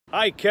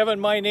Hi, Kevin.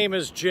 My name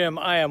is Jim.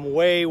 I am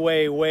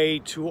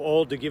way too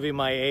old to give you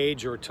my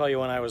age or tell you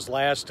when I was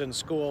last in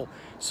school.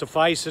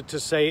 Suffice it to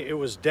say, it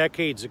was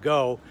decades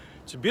ago.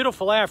 It's a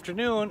beautiful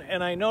afternoon,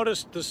 and I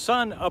noticed the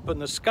sun up in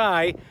the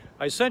sky.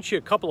 I sent you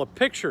a couple of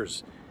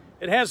pictures.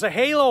 It has a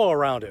halo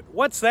around it.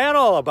 What's that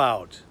all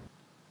about?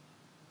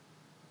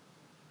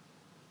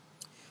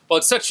 Well,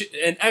 it's such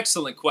an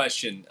excellent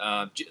question,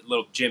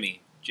 little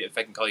Jimmy, if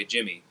I can call you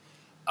Jimmy.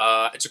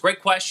 It's a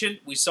great question.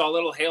 We saw a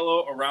little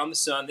halo around the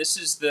sun. This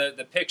is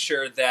the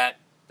picture that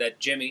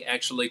Jimmy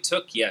actually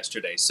took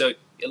yesterday. So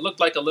it looked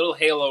like a little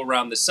halo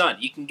around the sun.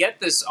 You can get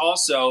this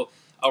also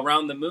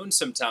around the moon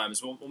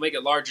sometimes. We'll make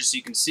it larger so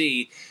you can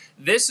see.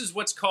 This is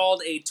what's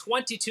called a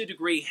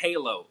 22-degree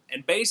halo.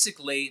 And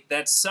basically,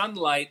 that's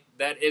sunlight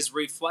that is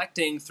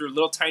reflecting through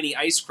little tiny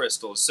ice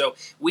crystals. So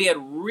we had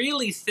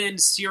really thin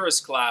cirrus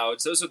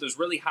clouds. Those are those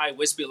really high,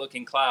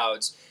 wispy-looking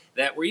clouds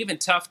that were even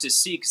tough to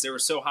see because they were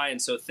so high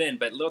and so thin,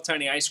 but little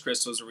tiny ice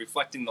crystals are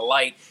reflecting the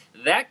light.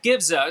 That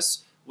gives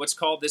us what's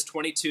called this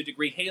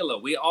 22-degree halo.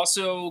 We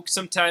also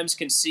sometimes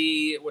can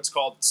see what's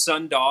called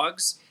sun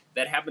dogs.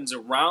 That happens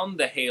around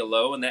the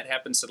halo, and that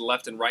happens to the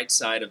left and right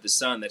side of the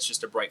sun. That's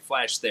just a bright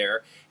flash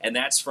there, and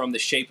that's from the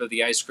shape of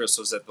the ice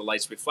crystals that the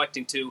light's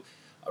reflecting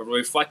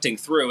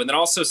through. And then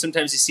also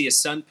sometimes you see a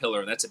sun pillar,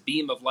 and that's a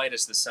beam of light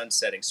as the sun's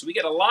setting. So we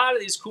get a lot of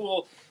these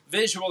cool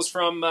visuals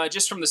from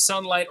just from the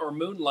sunlight or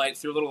moonlight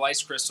through little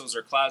ice crystals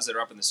or clouds that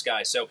are up in the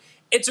sky. So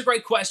it's a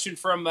great question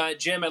from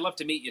Jim. I'd love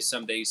to meet you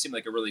someday. You seem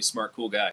like a really smart, cool guy.